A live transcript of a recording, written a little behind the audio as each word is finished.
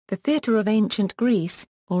The theatre of ancient Greece,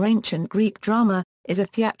 or ancient Greek drama, is a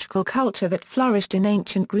theatrical culture that flourished in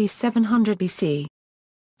ancient Greece 700 BC.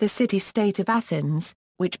 The city-state of Athens,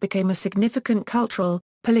 which became a significant cultural,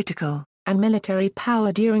 political, and military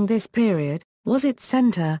power during this period, was its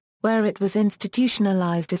center, where it was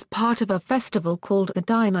institutionalized as part of a festival called the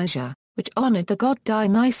Dionysia, which honored the god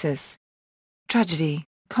Dionysus. Tragedy,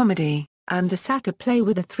 comedy, and the satyr play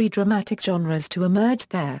were the three dramatic genres to emerge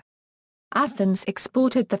there. Athens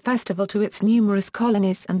exported the festival to its numerous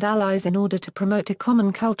colonies and allies in order to promote a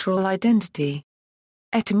common cultural identity.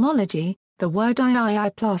 Etymology: the word II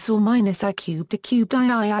plus or minus I cubed II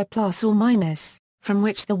plus or minus, from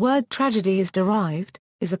which the word tragedy is derived,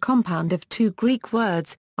 is a compound of two Greek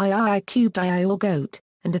words, II cubed II or goat,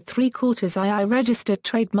 and a 3/4 II registered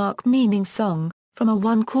trademark meaning song, from a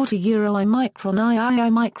 1/4 euro I micron I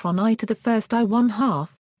micron I to the first I 1/2,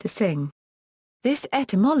 to sing. This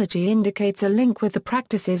etymology indicates a link with the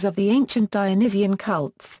practices of the ancient Dionysian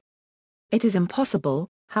cults. It is impossible,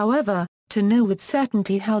 however, to know with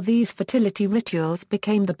certainty how these fertility rituals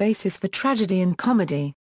became the basis for tragedy and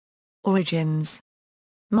comedy. Origins: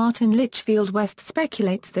 Martin Litchfield West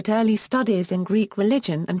speculates that early studies in Greek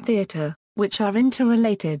religion and theatre, which are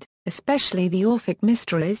interrelated, especially the Orphic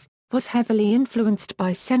mysteries, was heavily influenced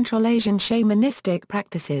by Central Asian shamanistic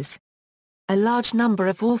practices. A large number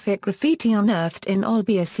of Orphic graffiti unearthed in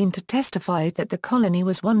Olbia seem to testify that the colony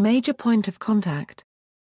was one major point of contact.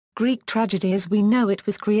 Greek tragedy as we know it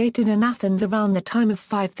was created in Athens around the time of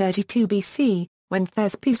 532 BC, when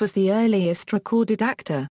Thespis was the earliest recorded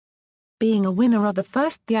actor. Being a winner of the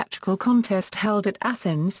first theatrical contest held at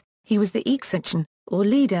Athens, he was the exarchon, or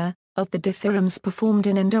leader, of the dithyrambs performed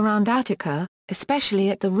in and around Attica, especially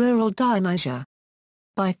at the rural Dionysia.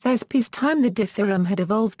 By Thespis' time the dithyramb had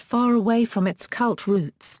evolved far away from its cult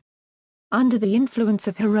roots. Under the influence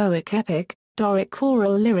of heroic epic, Doric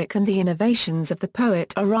choral lyric and the innovations of the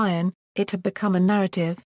poet Orion, it had become a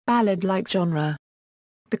narrative, ballad-like genre.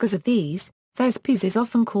 Because of these, Thespis is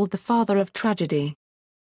often called the father of tragedy.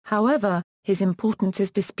 However, his importance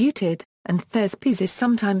is disputed, and Thespis is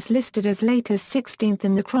sometimes listed as late as 16th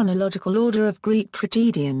in the chronological order of Greek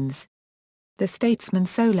tragedians. The statesman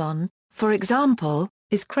Solon, for example,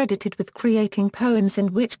 is credited with creating poems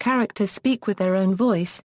in which characters speak with their own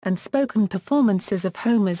voice, and spoken performances of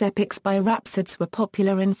Homer's epics by rhapsods were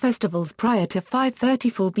popular in festivals prior to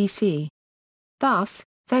 534 BC. Thus,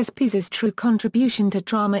 Thespis' true contribution to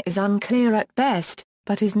drama is unclear at best,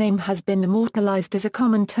 but his name has been immortalized as a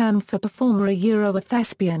common term for performer a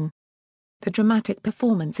thespian. The dramatic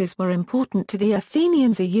performances were important to the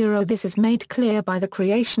Athenians this is made clear by the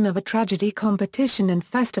creation of a tragedy competition and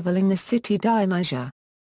festival in the city Dionysia.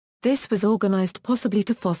 This was organized possibly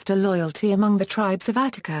to foster loyalty among the tribes of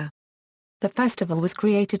Attica. The festival was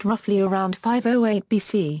created roughly around 508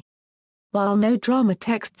 BC. While no drama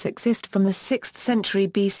texts exist from the 6th century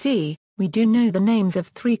BC, we do know the names of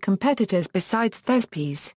three competitors besides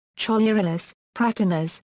Thespis: Cholyrillus,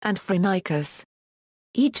 Pratinas, and Phrynichus.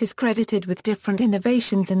 Each is credited with different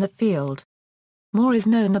innovations in the field. More is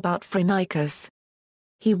known about Phrynichus.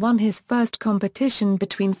 He won his first competition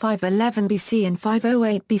between 511 BC and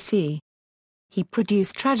 508 BC. He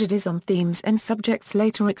produced tragedies on themes and subjects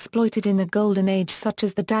later exploited in the Golden Age such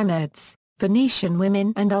as the Danaids, Phoenician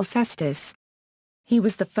women and Alcestis. He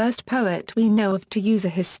was the first poet we know of to use a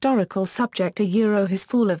historical subject his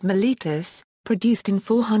Fall of Miletus, produced in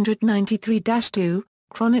 493-2,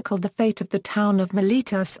 chronicled the fate of the town of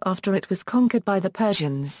Miletus after it was conquered by the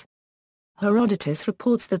Persians. Herodotus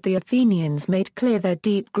reports that the Athenians made clear their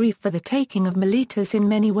deep grief for the taking of Miletus in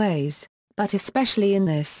many ways, but especially in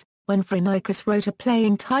this, when Phrynichus wrote a play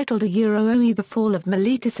entitled OE the Fall of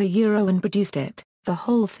Miletus and produced it, the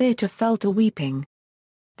whole theatre fell to weeping.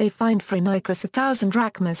 They fined Phrynichus 1,000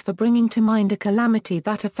 drachmas for bringing to mind a calamity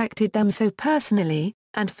that affected them so personally,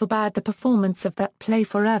 and forbade the performance of that play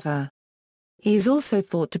forever. He is also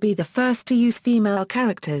thought to be the first to use female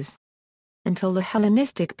characters. Until the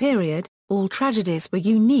Hellenistic period, all tragedies were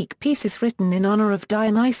unique pieces written in honor of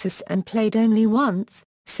Dionysus and played only once,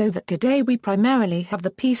 so that today we primarily have the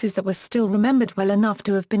pieces that were still remembered well enough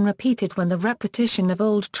to have been repeated when the repetition of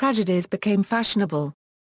old tragedies became fashionable.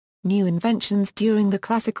 New inventions during the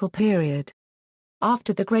classical period.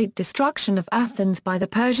 After the great destruction of Athens by the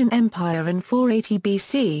Persian Empire in 480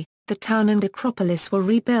 BC, the town and Acropolis were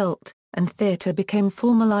rebuilt, and theatre became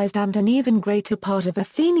formalized and an even greater part of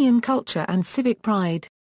Athenian culture and civic pride.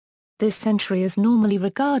 This century is normally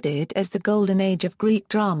regarded as the golden age of Greek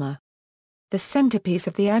drama. The centerpiece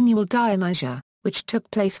of the annual Dionysia, which took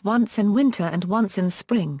place once in winter and once in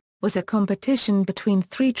spring, was a competition between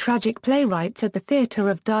three tragic playwrights at the theatre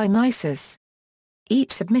of Dionysus.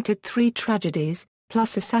 each submitted 3 tragedies,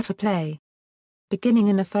 plus a satyr play. Beginning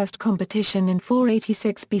in a first competition in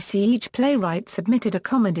 486 BC, each playwright submitted a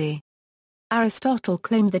comedy. Aristotle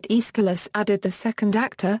claimed that Aeschylus added the second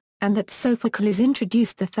actor, and that Sophocles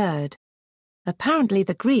introduced the third. Apparently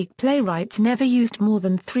the Greek playwrights never used more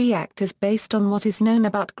than 3 actors based on what is known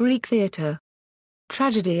about Greek theatre.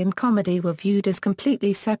 Tragedy and comedy were viewed as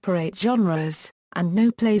completely separate genres, and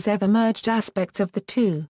no plays ever merged aspects of the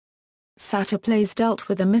two. Satyr plays dealt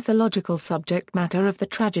with the mythological subject matter of the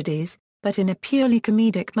tragedies, but in a purely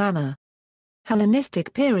comedic manner.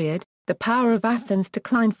 Hellenistic period, the power of Athens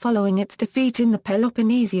declined following its defeat in the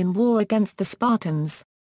Peloponnesian War against the Spartans.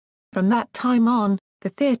 From that time on, the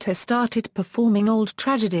theatre started performing old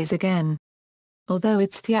tragedies again. Although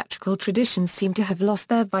its theatrical traditions seem to have lost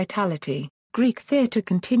their vitality, Greek theatre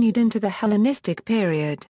continued into the Hellenistic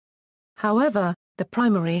period. However, the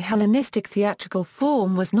primary Hellenistic theatrical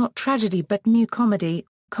form was not tragedy but new comedy,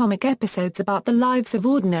 comic episodes about the lives of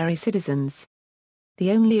ordinary citizens.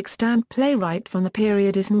 The only extant playwright from the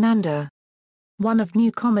period is Menander. One of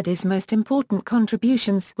new comedy's most important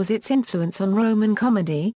contributions was its influence on Roman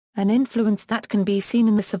comedy, an influence that can be seen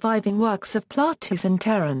in the surviving works of Plautus and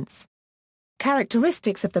Terence.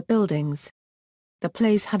 Characteristics of the buildings. The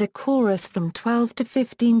plays had a chorus from 12 to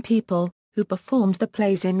 15 people, who performed the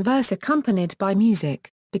plays in verse accompanied by music,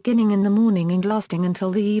 beginning in the morning and lasting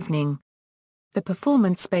until the evening. The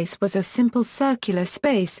performance space was a simple circular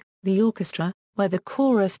space, the orchestra, where the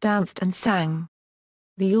chorus danced and sang.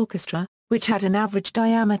 The orchestra, which had an average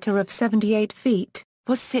diameter of 78 feet,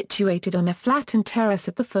 was situated on a flattened terrace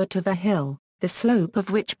at the foot of a hill, the slope of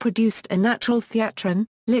which produced a natural theatron,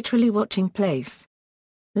 literally watching place.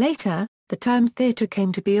 Later, the term theatre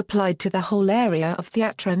came to be applied to the whole area of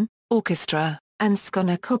theatron, orchestra, and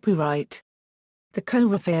skona copyright. The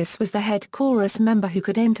choreophos was the head chorus member who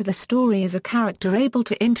could enter the story as a character able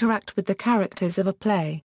to interact with the characters of a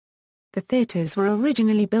play. The theatres were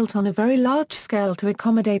originally built on a very large scale to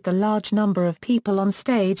accommodate the large number of people on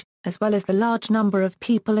stage, as well as the large number of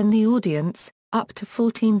people in the audience, up to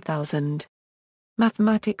 14,000.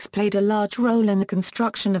 Mathematics played a large role in the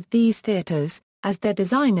construction of these theatres, as their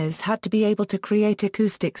designers had to be able to create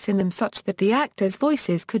acoustics in them such that the actors'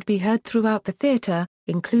 voices could be heard throughout the theatre,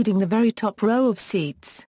 including the very top row of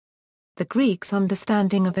seats. The Greeks'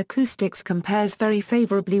 understanding of acoustics compares very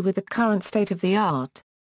favorably with the current state of the art.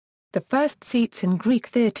 The first seats in Greek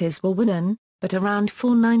theatres were wooden, but around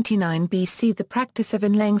 499 BC the practice of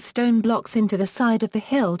inlaying stone blocks into the side of the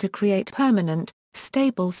hill to create permanent,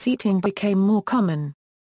 stable seating became more common.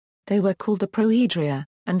 They were called the proedria,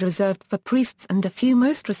 and reserved for priests and a few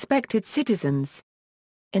most respected citizens.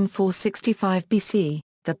 In 465 BC,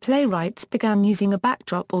 the playwrights began using a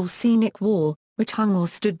backdrop or scenic wall, which hung or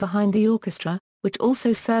stood behind the orchestra, which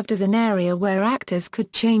also served as an area where actors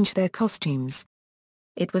could change their costumes.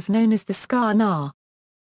 It was known as the scaena.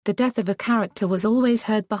 The death of a character was always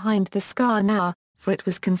heard behind the scaena, for it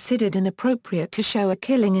was considered inappropriate to show a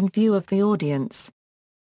killing in view of the audience.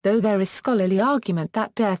 Though there is scholarly argument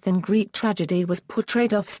that death in Greek tragedy was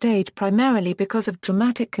portrayed off-stage primarily because of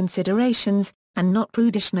dramatic considerations, and not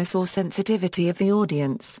prudishness or sensitivity of the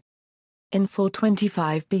audience. In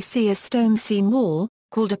 425 BC a stone scene wall,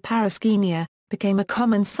 called a paraskenia, became a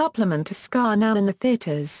common supplement to scaena in the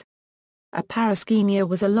theatres. A paraskenia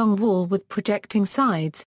was a long wall with projecting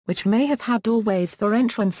sides, which may have had doorways for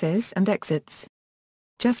entrances and exits.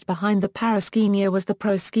 Just behind the paraskenia was the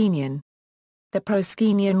proskenion. The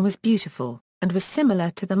proskenion was beautiful, and was similar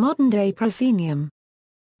to the modern-day proscenium.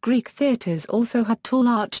 Greek theatres also had tall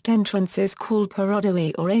arched entrances called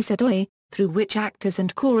parodoi or asadoi, through which actors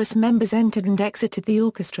and chorus members entered and exited the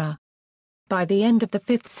orchestra. By the end of the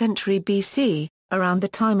 5th century BC, around the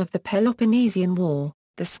time of the Peloponnesian War,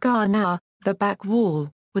 the scaena, the back wall,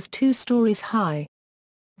 was 2 stories high.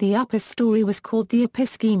 The upper story was called the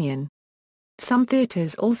episkenion. Some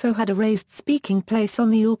theatres also had a raised speaking place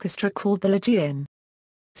on the orchestra called the logion.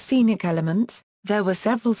 Scenic elements. There were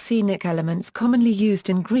several scenic elements commonly used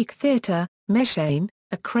in Greek theatre: mechane,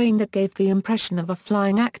 a crane that gave the impression of a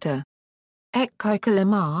flying actor;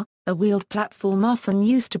 ekkykolema, a wheeled platform often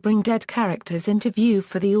used to bring dead characters into view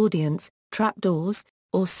for the audience; trapdoors,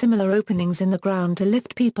 or similar openings in the ground to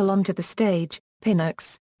lift people onto the stage;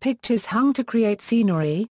 pinax, pictures hung to create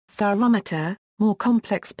scenery; thyrometer, more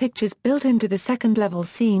complex pictures built into the second-level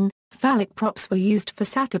scene; phallic props were used for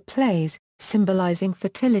satyr plays, symbolizing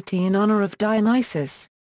fertility in honor of Dionysus.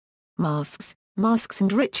 Masks, masks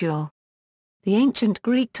and ritual. The ancient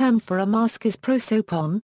Greek term for a mask is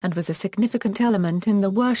prosopon, and was a significant element in the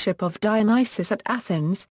worship of Dionysus at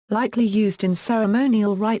Athens, likely used in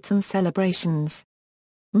ceremonial rites and celebrations.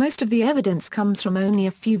 Most of the evidence comes from only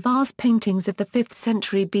a few vase paintings of the 5th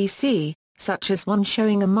century BC, such as one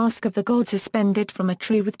showing a mask of the god suspended from a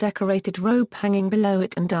tree with decorated robe hanging below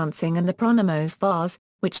it and dancing, and the Pronymos vase,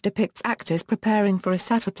 which depicts actors preparing for a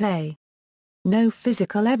satyr play. No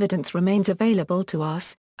physical evidence remains available to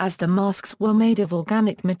us, as the masks were made of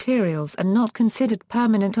organic materials and not considered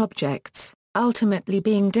permanent objects, ultimately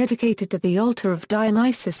being dedicated to the altar of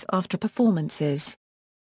Dionysus after performances.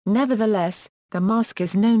 Nevertheless, the mask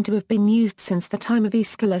is known to have been used since the time of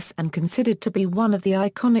Aeschylus and considered to be one of the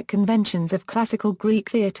iconic conventions of classical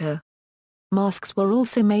Greek theatre. Masks were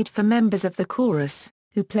also made for members of the chorus,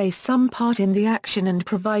 who play some part in the action and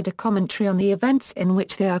provide a commentary on the events in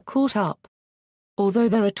which they are caught up. Although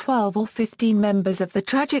there are 12 or 15 members of the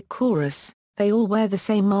tragic chorus, they all wear the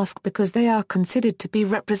same mask because they are considered to be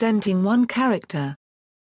representing one character.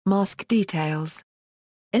 Mask details.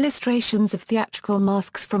 Illustrations of theatrical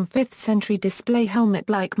masks from 5th century display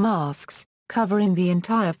helmet-like masks, covering the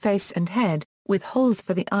entire face and head, with holes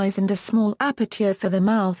for the eyes and a small aperture for the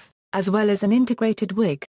mouth, as well as an integrated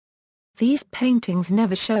wig. These paintings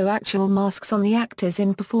never show actual masks on the actors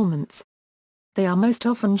in performance. They are most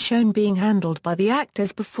often shown being handled by the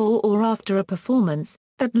actors before or after a performance,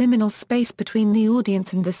 that liminal space between the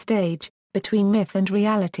audience and the stage, between myth and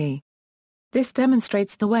reality. This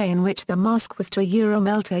demonstrates the way in which the mask was to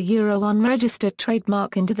melt a unregistered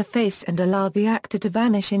trademark into the face and allow the actor to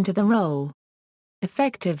vanish into the role.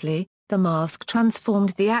 Effectively, the mask transformed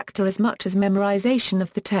the actor as much as memorization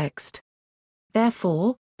of the text.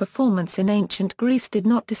 Therefore, performance in ancient Greece did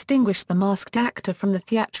not distinguish the masked actor from the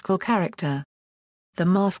theatrical character. The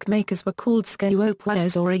mask makers were called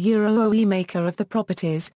skeuopoios or oe maker of the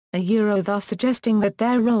properties, thus suggesting that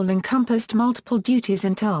their role encompassed multiple duties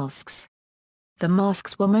and tasks. The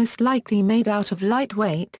masks were most likely made out of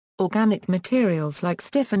lightweight, organic materials like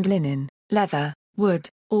stiffened linen, leather, wood,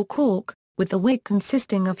 or cork, with the wig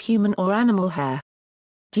consisting of human or animal hair.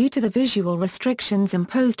 Due to the visual restrictions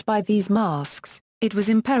imposed by these masks, it was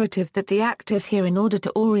imperative that the actors hear in order to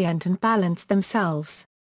orient and balance themselves.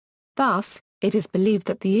 Thus, it is believed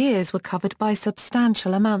that the ears were covered by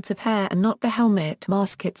substantial amounts of hair and not the helmet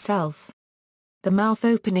mask itself. The mouth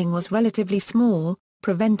opening was relatively small,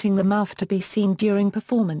 preventing the mouth to be seen during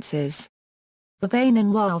performances. Vervain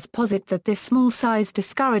and Wiles posit that this small size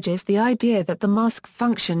discourages the idea that the mask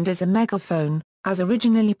functioned as a megaphone, as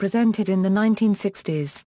originally presented in the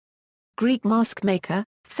 1960s. Greek mask maker,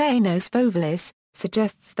 Theanos Vovelis,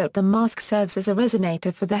 suggests that the mask serves as a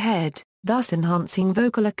resonator for the head, thus enhancing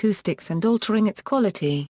vocal acoustics and altering its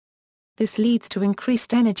quality. This leads to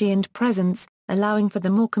increased energy and presence, allowing for the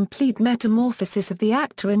more complete metamorphosis of the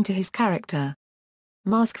actor into his character.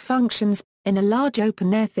 Mask functions, in a large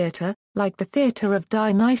open-air theatre, like the theatre of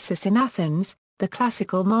Dionysus in Athens, the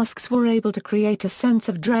classical masks were able to create a sense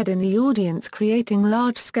of dread in the audience, creating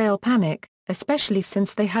large-scale panic, especially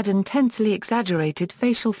since they had intensely exaggerated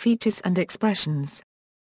facial features and expressions.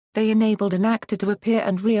 They enabled an actor to appear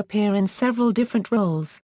and reappear in several different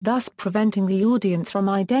roles, thus preventing the audience from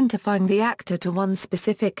identifying the actor to one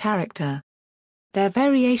specific character. Their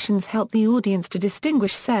variations help the audience to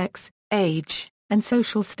distinguish sex, age, and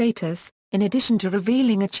social status, in addition to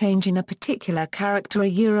revealing a change in a particular character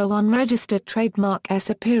unregistered trademark S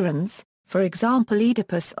appearance, for example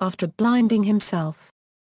Oedipus after blinding himself.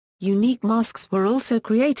 Unique masks were also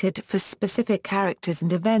created for specific characters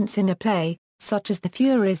and events in a play, such as the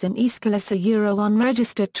Furies in Aeschylus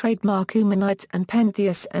unregistered trademark Eumenides and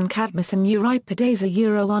Pentheus and Cadmus and Euripides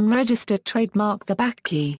unregistered trademark the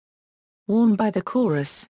Bacchae. Worn by the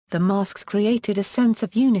chorus, the masks created a sense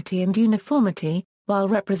of unity and uniformity, while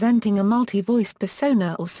representing a multi-voiced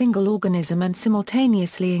persona or single organism, and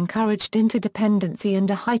simultaneously encouraged interdependency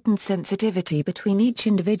and a heightened sensitivity between each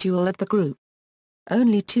individual of the group.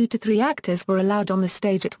 Only 2 to 3 actors were allowed on the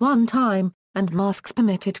stage at one time, and masks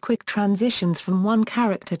permitted quick transitions from one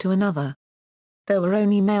character to another. There were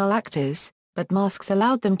only male actors, but masks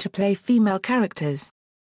allowed them to play female characters.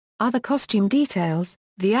 Other costume details: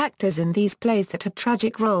 the actors in these plays that had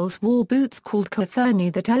tragic roles wore boots called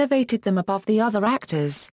cothurni that elevated them above the other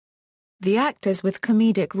actors. The actors with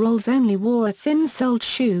comedic roles only wore a thin-soled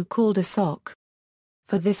shoe called a sock.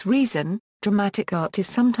 For this reason, dramatic art is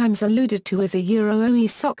sometimes alluded to as a oe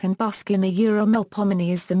sock, and buskin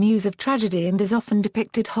melpomene is the muse of tragedy and is often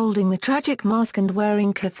depicted holding the tragic mask and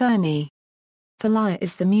wearing cothurni. Thalia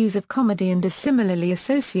is the muse of comedy and is similarly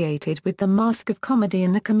associated with the mask of comedy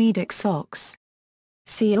and the comedic socks.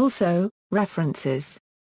 See also, references.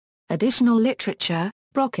 Additional literature,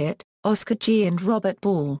 Brockett, Oscar G. and Robert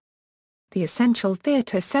Ball. The Essential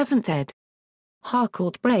Theatre 7th ed.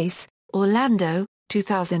 Harcourt Brace, Orlando,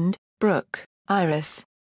 2000, Brooke, Iris.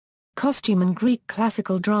 Costume and Greek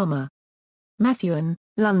Classical Drama. Methuen,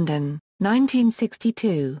 London,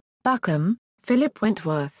 1962. Buckham, Philip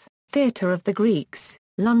Wentworth, Theatre of the Greeks,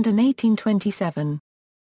 London 1827.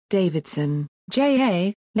 Davidson,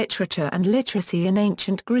 J.A., Literature and Literacy in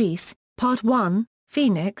Ancient Greece, Part 1,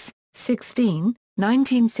 Phoenix, 16,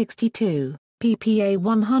 1962, ppA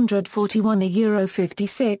 141 Euro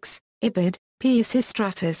 56, Ibid,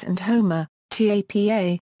 Pisistratus and Homer,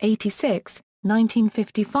 TAPA, 86,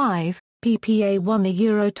 1955, ppA 1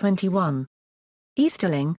 Euro 21.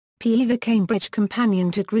 Easterling, P. The Cambridge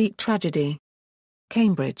Companion to Greek Tragedy.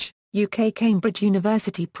 Cambridge, UK. Cambridge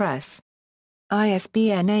University Press.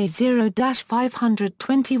 ISBN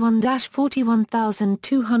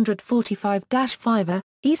A0-521-41245-5.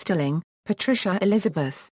 Easterling, Patricia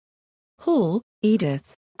Elizabeth. Hall,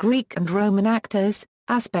 Edith, Greek and Roman Actors,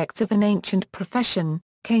 Aspects of an Ancient Profession,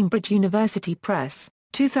 Cambridge University Press,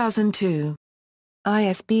 2002.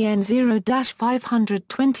 ISBN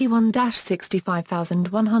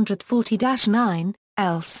 0-521-65140-9,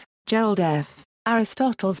 Else, Gerald F.,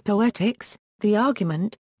 Aristotle's Poetics, The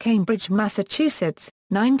Argument, Cambridge, Massachusetts,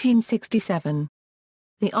 1967.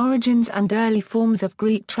 The Origins and Early Forms of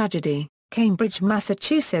Greek Tragedy, Cambridge,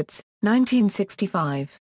 Massachusetts,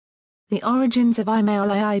 1965. The Origins of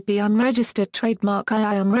IMAIIB Unregistered Trademark II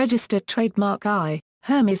Unregistered Trademark I,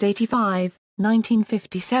 Hermes 85,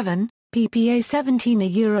 1957, ppA 17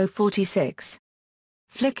 Euro 46.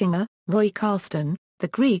 Flickinger, Roy Carlston, The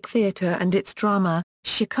Greek Theatre and Its Drama,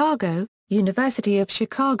 Chicago, University of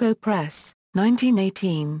Chicago Press,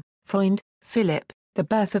 1918. Freund, Philip, The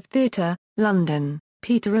Birth of Theatre, London,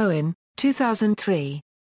 Peter Owen, 2003.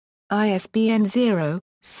 ISBN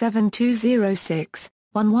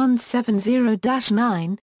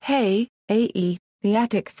 0-7206-1170-9, Hay, A.E., The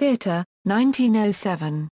Attic Theatre,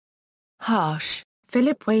 1907. Harsh,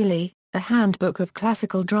 Philip Whaley, A Handbook of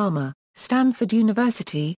Classical Drama, Stanford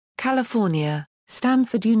University, California,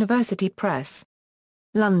 Stanford University Press.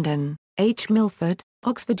 London, H. Milford,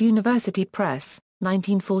 Oxford University Press,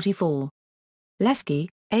 1944. Leski,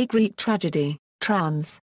 A Greek Tragedy,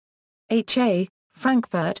 Trans. H.A.,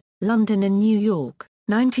 Frankfurt, London and New York,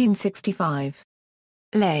 1965.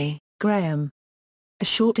 Lay, Graham. A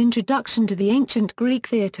Short Introduction to the Ancient Greek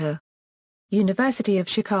Theatre. University of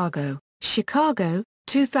Chicago, Chicago,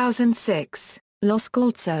 2006. Lo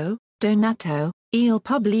Scalzo, Donato, Il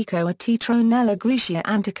Pubblico a Titro nella Grecia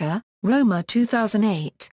Antica, Roma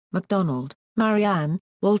 2008. MacDonald, Marianne,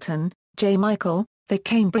 Walton, J. Michael, The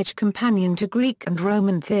Cambridge Companion to Greek and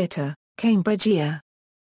Roman Theatre, Cambridge Year.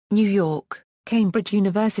 New York, Cambridge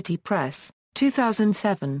University Press,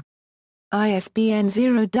 2007. ISBN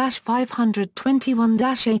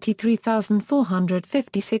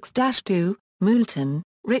 0-521-83456-2, Moulton,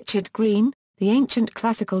 Richard Green, The Ancient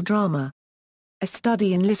Classical Drama. A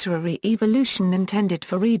Study in Literary Evolution intended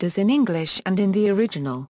for readers in English and in the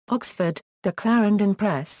original, Oxford, The Clarendon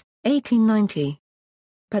Press, 1890.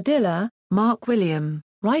 Padilla, Mark William,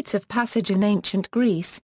 Rites of Passage in Ancient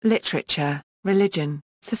Greece, Literature, Religion,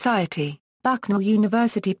 Society, Bucknell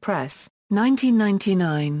University Press,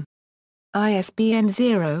 1999. ISBN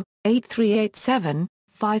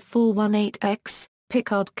 0-8387-5418-X,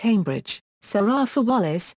 Pickard, Cambridge, Sir Arthur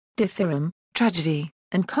Wallis, Dithyramb, Tragedy,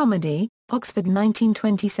 and Comedy, Oxford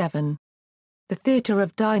 1927. The Theatre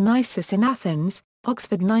of Dionysus in Athens,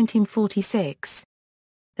 Oxford 1946.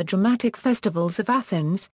 The Dramatic Festivals of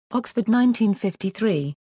Athens, Oxford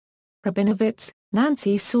 1953. Rabinowitz,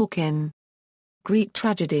 Nancy Sorkin. Greek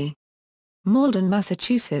Tragedy. Malden,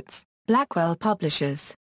 Massachusetts, Blackwell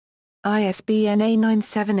Publishers. ISBN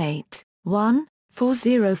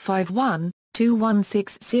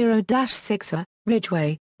A978-1-4051-2160-6.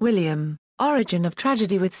 Ridgway, William, Origin of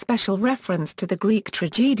Tragedy with Special Reference to the Greek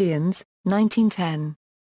Tragedians, 1910.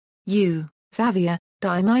 U. Xavier,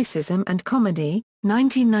 Dionysusm and Comedy,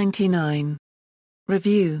 1999.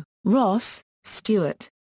 Review, Ross, Stuart.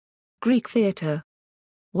 Greek Theatre.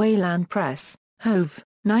 Wayland Press, Hove,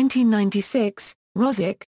 1996.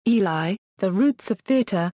 Rosick, Eli, The Roots of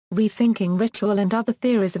Theatre, Rethinking Ritual and Other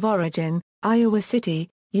Theories of Origin, Iowa City,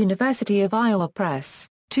 University of Iowa Press,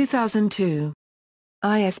 2002.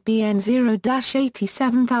 ISBN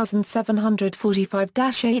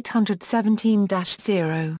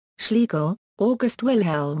 0-87745-817-0. Schlegel, August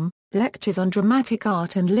Wilhelm, Lectures on Dramatic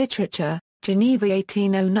Art and Literature, Geneva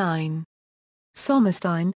 1809.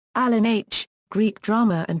 Sommerstein, Alan H., Greek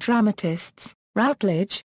Drama and Dramatists,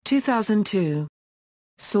 Routledge, 2002.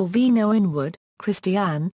 Sorvino Inwood,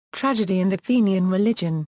 Christiane, Tragedy and Athenian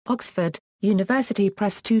Religion, Oxford, University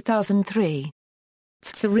Press 2003.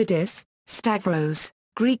 Tsaridis, Stavros,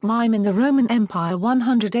 Greek Mime in the Roman Empire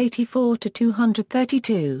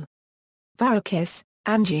 184-232. Varoukis,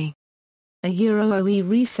 Angie. A Euro-OE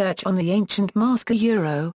research on the ancient mask. A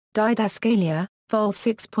Euro, Didascalia, Vol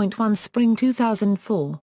 6.1 Spring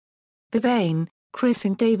 2004. Bevane, Chris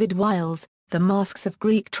and David Wiles, The Masks of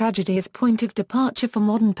Greek Tragedy as Point of Departure for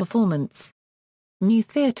Modern Performance. New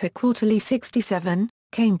Theatre Quarterly 67,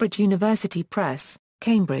 Cambridge University Press,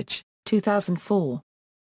 Cambridge, 2004.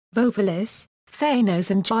 Vovelis, Thanos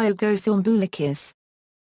and Giorgos Zamboulikis.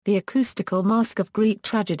 The Acoustical Mask of Greek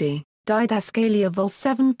Tragedy, Didascalia Vol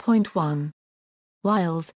 7.1.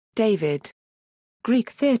 Wiles, David. Greek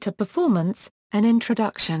Theatre Performance, An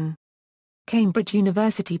Introduction. Cambridge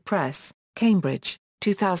University Press, Cambridge,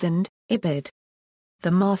 2000, Ibid. The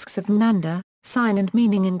Masks of Menander, Sign and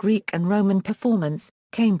Meaning in Greek and Roman Performance,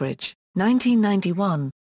 Cambridge, 1991.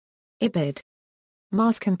 Ibid.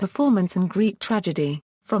 Mask and Performance in Greek Tragedy,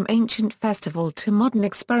 From Ancient Festival to Modern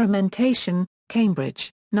Experimentation,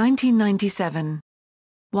 Cambridge, 1997.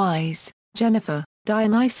 Wise, Jennifer,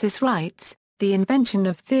 Dionysus Writes, The Invention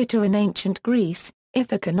of Theatre in Ancient Greece,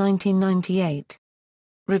 Ithaca 1998.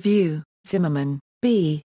 Review, Zimmerman,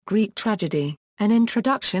 B., Greek Tragedy, An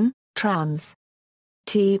Introduction, Trans.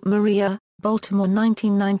 T. Maria, Baltimore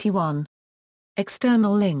 1991.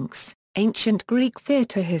 External links, Ancient Greek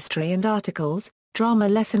Theatre History and Articles, Drama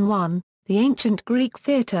Lesson 1, The Ancient Greek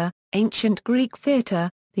Theatre, Ancient Greek Theatre,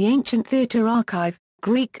 The Ancient Theatre Archive,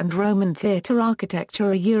 Greek and Roman Theatre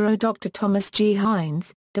Architecture. A Euro Dr. Thomas G.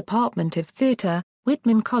 Hines, Department of Theatre,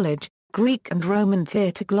 Whitman College, Greek and Roman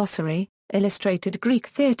Theatre Glossary, Illustrated Greek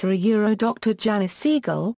Theatre. A Euro Dr. Janice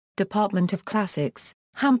Siegel, Department of Classics,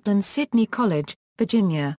 Hampton Sydney College,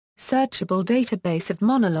 Virginia, Searchable Database of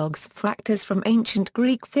Monologues for Actors from Ancient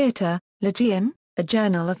Greek Theatre, Legion, a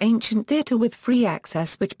journal of ancient theatre with free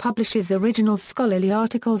access which publishes original scholarly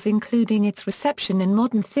articles including its reception in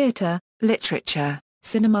modern theatre, literature,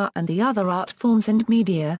 cinema and the other art forms and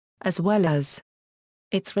media, as well as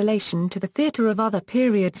its relation to the theatre of other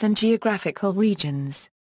periods and geographical regions.